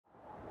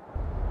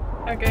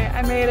Okay,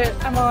 I made it.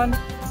 I'm on.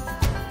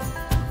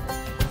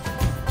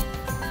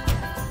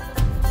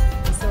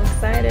 So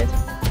excited.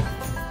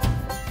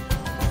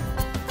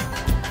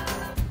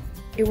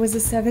 It was a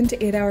 7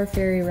 to 8 hour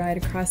ferry ride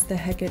across the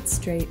Hecate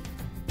Strait.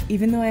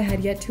 Even though I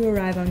had yet to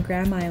arrive on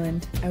Graham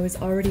Island, I was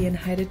already in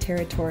Haida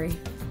Territory.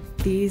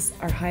 These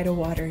are Haida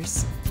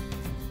waters.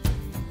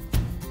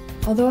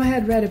 Although I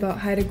had read about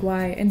Haida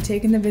Gwaii and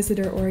taken the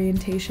visitor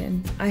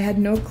orientation, I had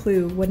no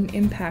clue what an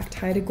impact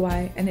Haida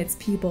Gwaii and its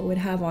people would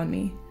have on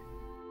me.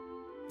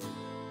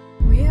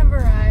 We have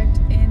arrived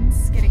in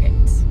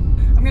Skidegate.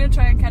 I'm gonna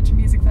try and catch a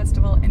music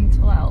festival in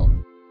Talel.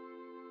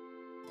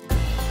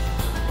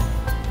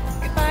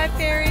 Goodbye,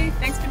 ferry.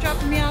 Thanks for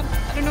dropping me off.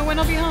 I don't know when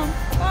I'll be home.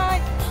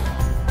 Bye.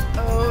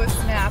 Oh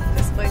snap,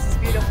 this place is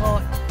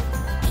beautiful.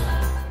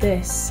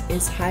 This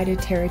is Haida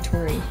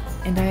Territory,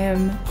 and I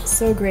am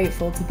so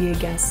grateful to be a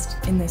guest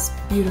in this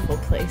beautiful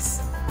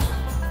place.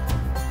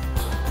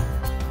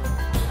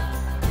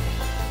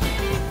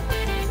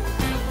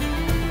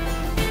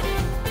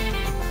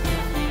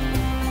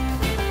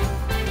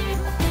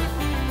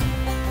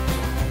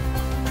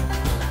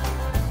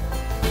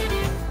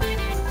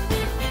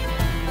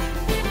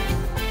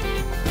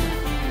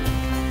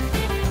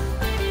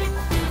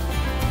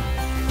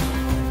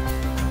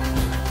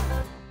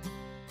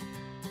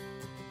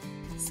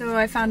 So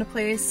I found a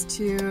place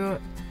to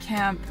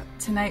camp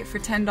tonight for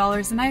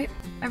 $10 a night.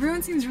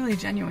 Everyone seems really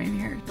genuine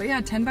here. But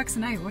yeah, 10 bucks a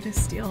night, what a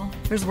steal.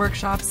 There's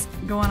workshops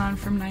going on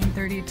from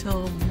 9:30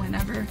 till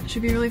whenever.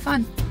 Should be really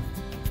fun.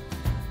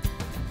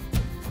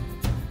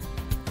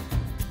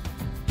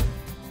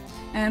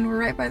 And we're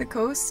right by the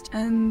coast,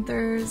 and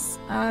there's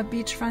a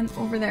beachfront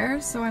over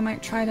there, so I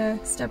might try to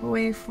step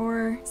away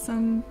for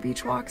some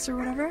beach walks or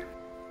whatever.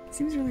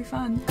 Seems really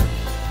fun.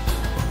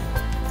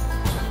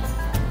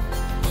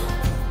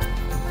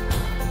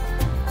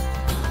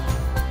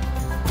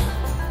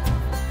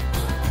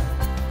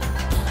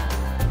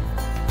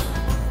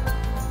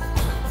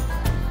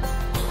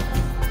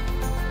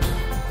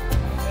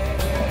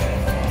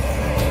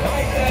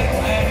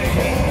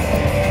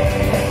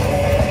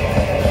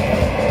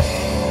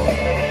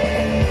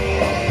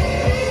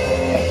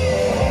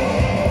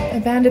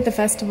 The band at the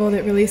festival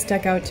that really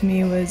stuck out to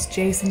me was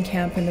Jason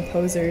Camp and the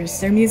Posers.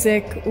 Their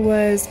music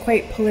was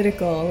quite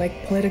political,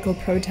 like political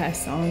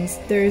protest songs.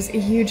 There's a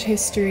huge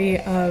history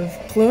of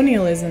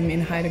colonialism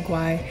in Haida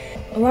Gwaii.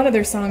 A lot of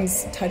their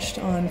songs touched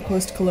on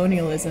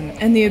post-colonialism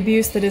and the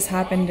abuse that has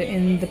happened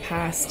in the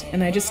past,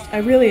 and I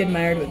really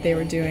admired what they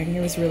were doing.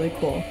 It was really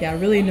cool. Yeah,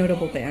 really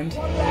notable band.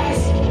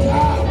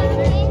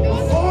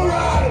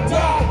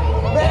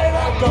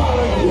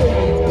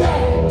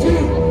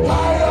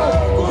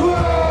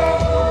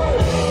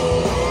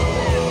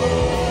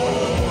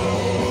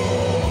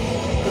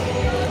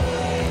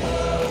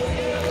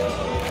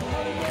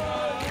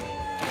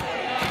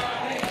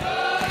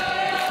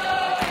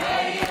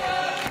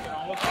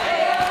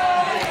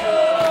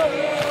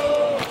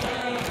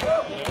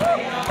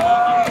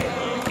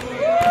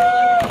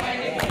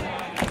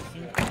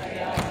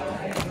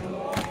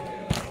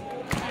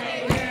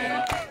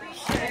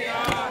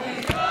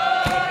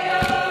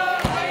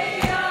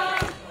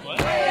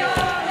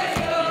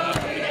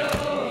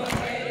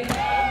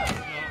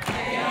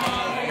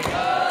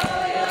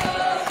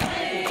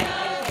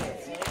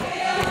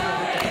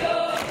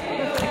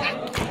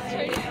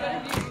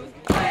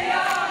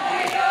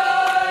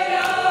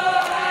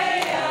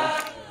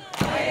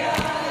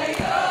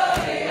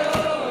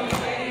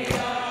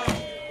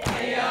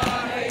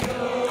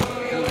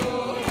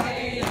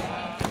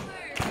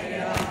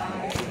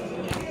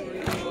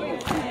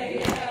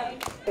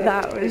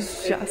 That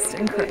was just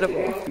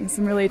incredible.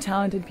 Some really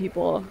talented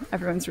people.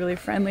 Everyone's really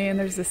friendly, and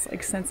there's this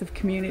like sense of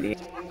community.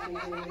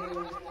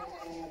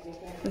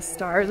 The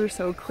stars are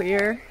so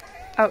clear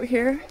out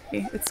here.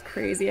 It's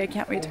crazy. I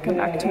can't wait to come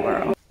back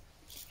tomorrow.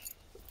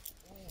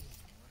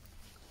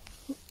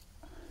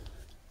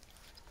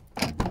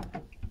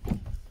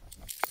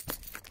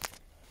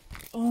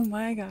 Oh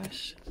my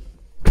gosh.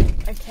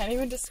 I can't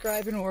even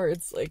describe in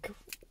words like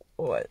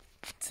what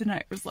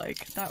tonight was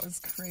like. That was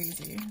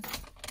crazy.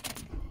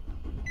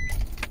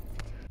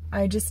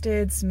 I just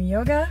did some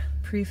yoga,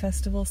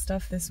 pre-festival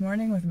stuff this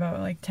morning with about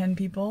like 10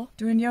 people.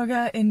 Doing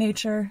yoga in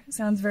nature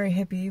sounds very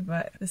hippie,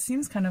 but this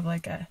seems kind of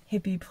like a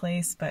hippie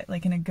place, but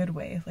like in a good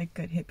way, like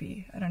good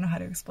hippie. I don't know how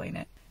to explain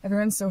it.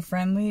 Everyone's so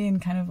friendly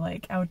and kind of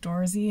like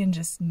outdoorsy and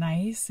just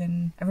nice,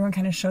 and everyone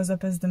kind of shows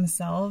up as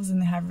themselves,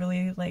 and they have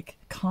really like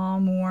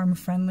calm, warm,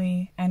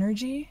 friendly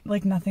energy.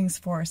 Like nothing's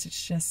forced,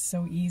 it's just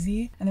so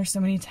easy. And there's so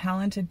many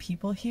talented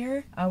people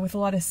here with a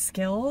lot of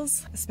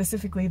skills,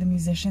 specifically the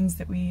musicians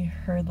that we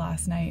heard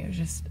last night. It was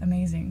just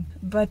amazing.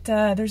 But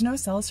there's no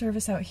cell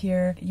service out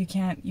here. You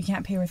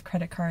can't pay with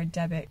credit card,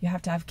 debit. You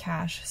have to have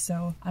cash.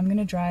 So I'm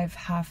gonna drive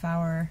half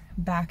hour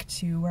back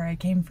to where I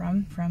came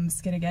from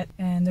Skidegate,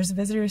 and there's a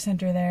visitor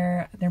center there.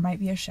 There might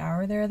be a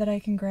shower there that I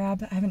can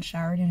grab. I haven't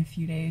showered in a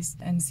few days,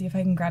 and see if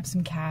I can grab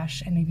some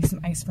cash and maybe some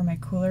ice for my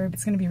cooler.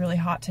 It's gonna be really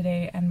hot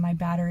today and my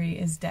battery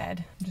is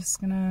dead. I'm just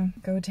gonna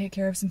go take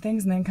care of some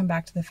things and then come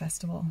back to the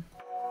festival.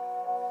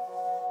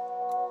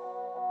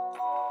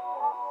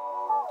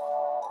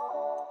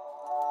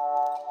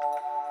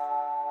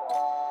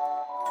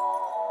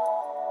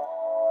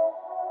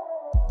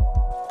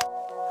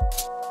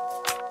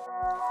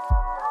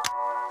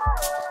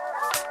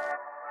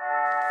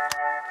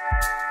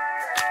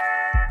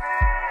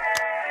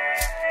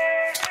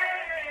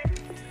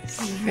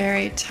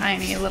 very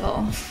tiny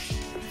little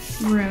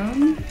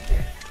room.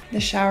 The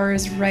shower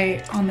is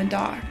right on the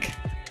dock.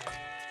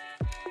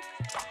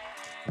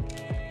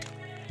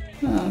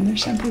 Oh, there's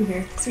shampoo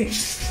here.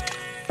 Sweet.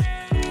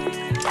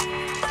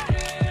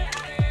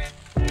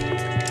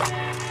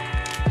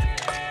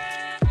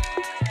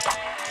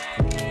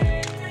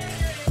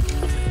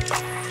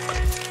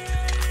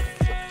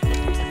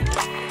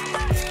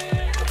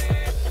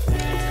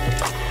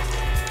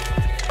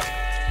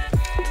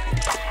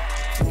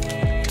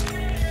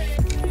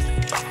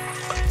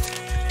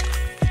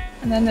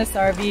 And then this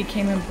RV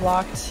came and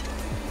blocked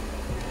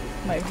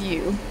my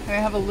view. I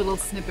have a little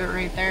snippet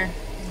right there.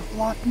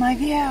 Blocked my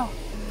view.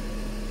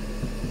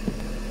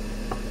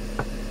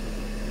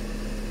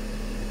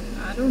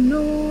 I don't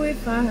know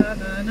if I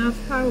have enough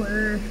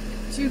power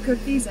to cook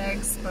these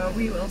eggs, but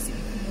we will see.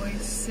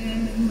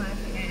 Moisten my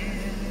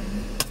pan.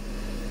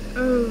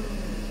 Oh.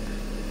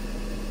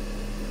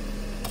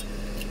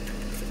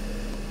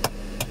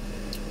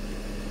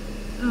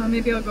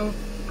 Maybe I'll go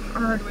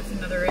hard with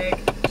another egg.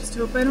 Just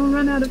hope I don't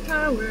run out of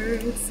power.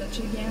 It's such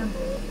a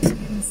gamble. You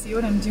can see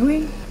what I'm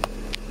doing?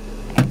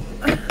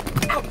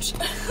 Ouch.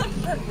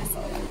 Hurt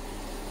myself.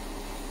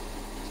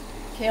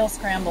 Kale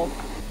scrambled.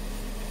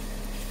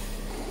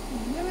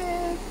 Got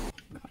a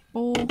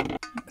bowl.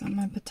 I've got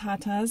my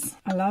patatas.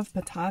 I love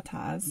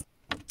patatas.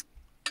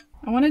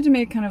 I wanted to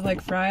make kind of like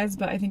fries,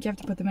 but I think you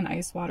have to put them in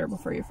ice water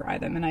before you fry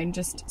them, and I'm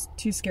just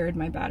too scared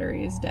my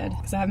battery is dead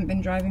because I haven't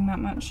been driving that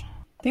much.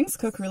 Things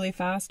cook really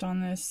fast on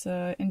this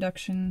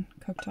induction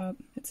cooktop.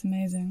 It's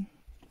amazing.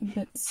 A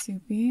bit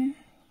soupy.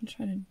 I'll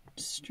try to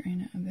strain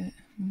it a bit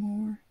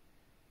more.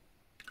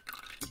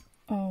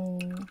 Oh,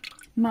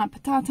 my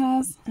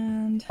patatas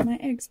and my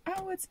eggs.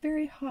 Oh, it's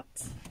very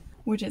hot,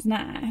 which is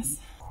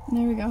nice.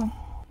 There we go.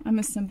 I'm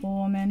a simple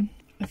woman.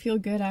 I feel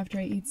good after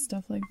I eat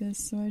stuff like this,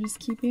 so I just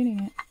keep eating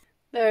it.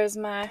 There's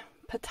my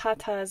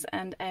patatas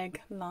and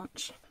egg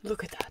lunch.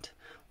 Look at that.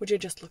 Would you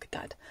just look at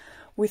that?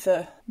 With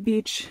a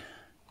beach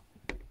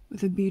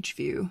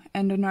view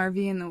and an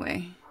RV in the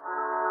way.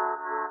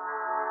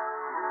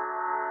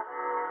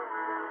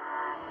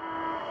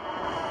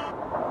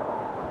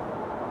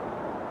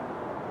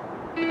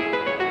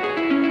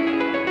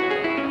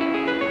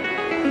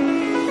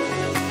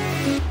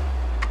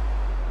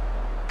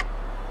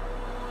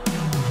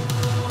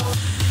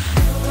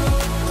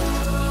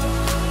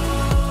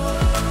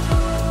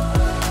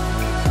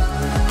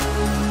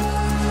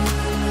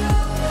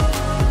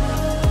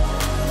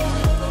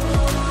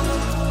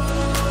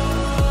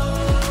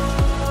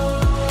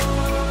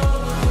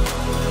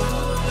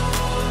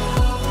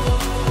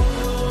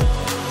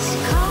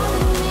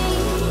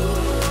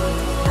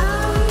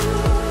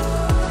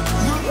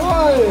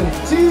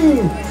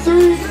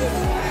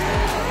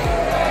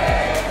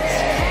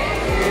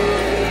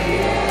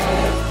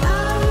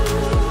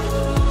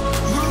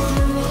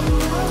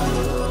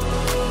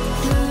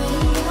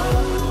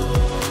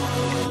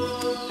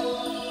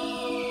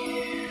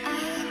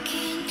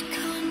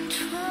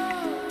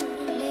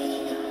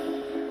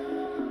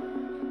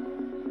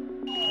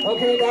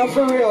 Okay, now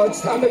for real,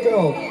 it's time to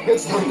go.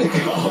 It's time to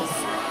go.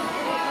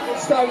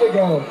 It's time to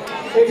go.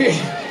 If you,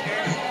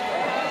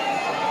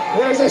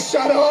 there's a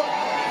shuttle.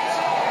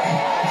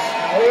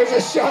 There's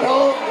a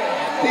shuttle.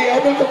 The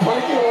end of the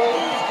parking lot.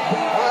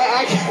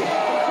 I can't.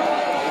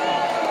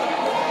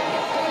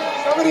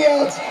 Somebody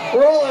else,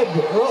 roll it.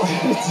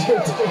 It's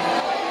your turn.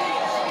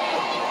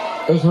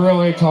 It's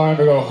really time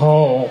to go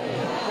home.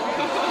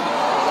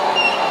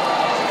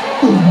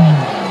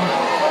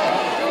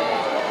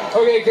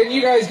 Okay, can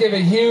you guys give a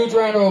huge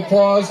round of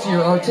applause to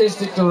your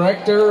artistic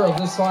director of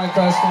this fine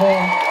festival?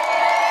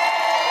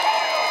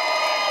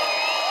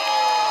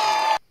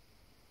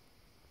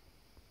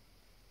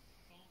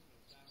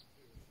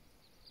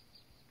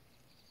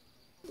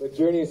 The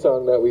journey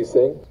song that we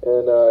sing,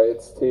 and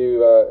it's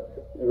to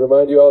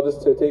remind you all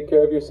just to take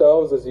care of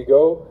yourselves as you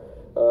go.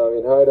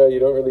 In Haida, you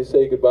don't really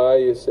say goodbye,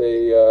 you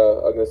say,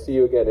 I'm going to see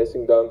you again,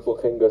 Ising Dang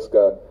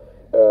Fulchingaska.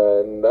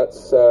 And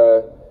that's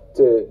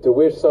to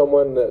wish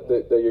someone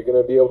that you're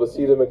going to be able to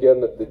see them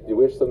again, that you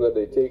wish them that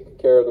they take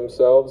care of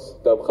themselves.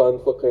 Damkhan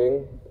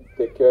Fulching,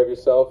 take care of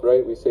yourself,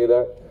 right? We say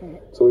that.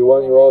 So we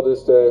want you all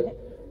just to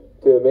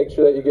make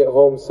sure that you get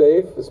home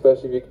safe,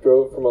 especially if you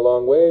drove from a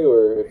long way,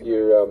 or if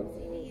you're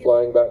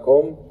flying back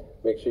home.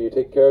 Make sure you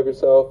take care of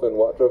yourself and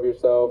watch over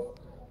yourself,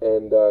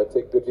 and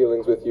take good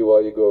feelings with you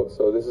while you go.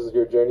 So this is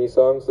your journey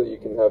song, so that you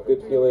can have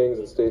good feelings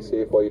and stay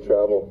safe while you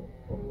travel.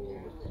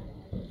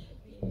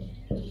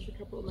 There's a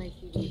couple of my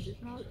CDs.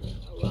 It's not a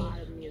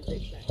lot of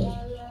music,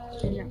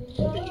 but enough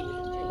so that you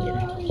can check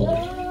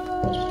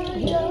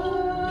it out.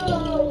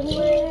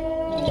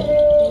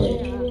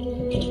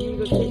 You can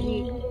go take me.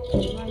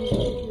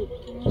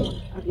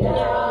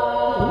 Yeah.